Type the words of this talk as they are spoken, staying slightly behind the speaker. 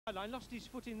I lost his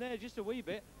foot in there just a wee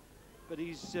bit, but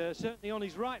he's certainly on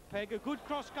his right peg. A good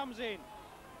cross comes in.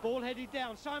 Ball headed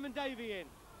down. Simon Davey in.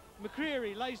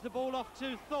 McCreary lays the ball off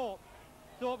to Thorpe.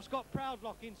 Thorpe's got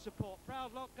Proudlock in support.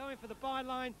 Proudlock going for the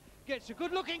byline. Gets a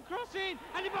good-looking cross in,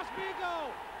 and it must be a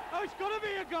goal. Oh, it's got to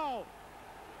be a goal.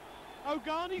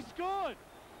 Oghani scored.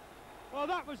 Well,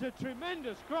 that was a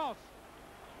tremendous cross.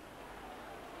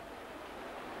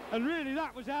 And really,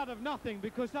 that was out of nothing,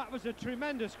 because that was a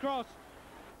tremendous cross.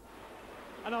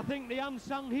 And I think the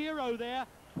unsung hero there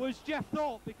was Jeff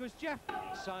Thorpe, because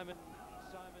Simon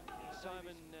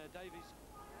Davies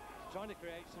trying to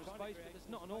create some space, but there's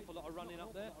not an awful lot of running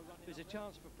up there. There's a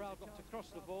chance for Proudlock to cross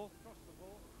the ball.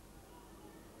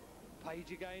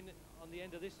 Page again on the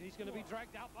end of this, and he's going to be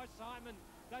dragged out by Simon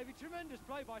Davey. Tremendous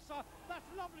play by Simon. That's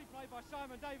lovely play by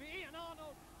Simon Davey. Ian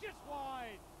Arnold just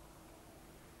wide.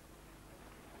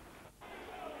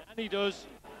 And he does.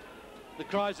 The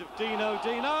cries of Dino,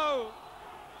 Dino!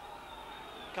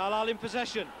 Carlisle in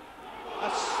possession.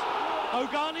 That's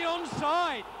Oghani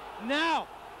onside. Now,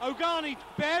 Oghani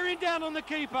bearing down on the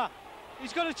keeper.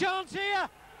 He's got a chance here.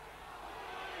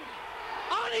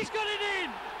 And he's got it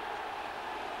in!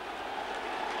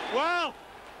 Well,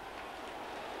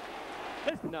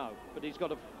 no, but he's got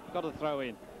to throw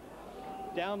in.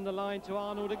 Down the line to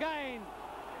Arnold again.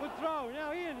 Good throw.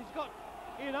 Now Ian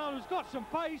Arnold's got some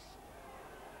pace.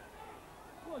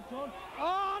 Come on, John.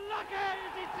 Oh, look at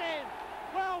it, it's in.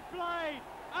 Well played.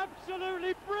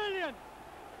 Absolutely brilliant.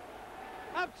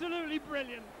 Absolutely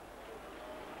brilliant.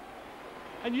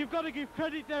 And you've got to give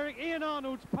credit, Derek. Ian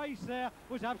Arnold's pace there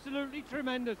was absolutely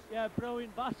tremendous. Yeah,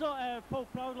 brilliant. But I thought Paul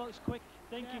Proudlock's quick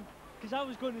thinking, because I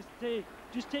was going to say,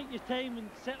 just take your time and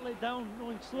settle it down,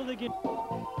 slow the game.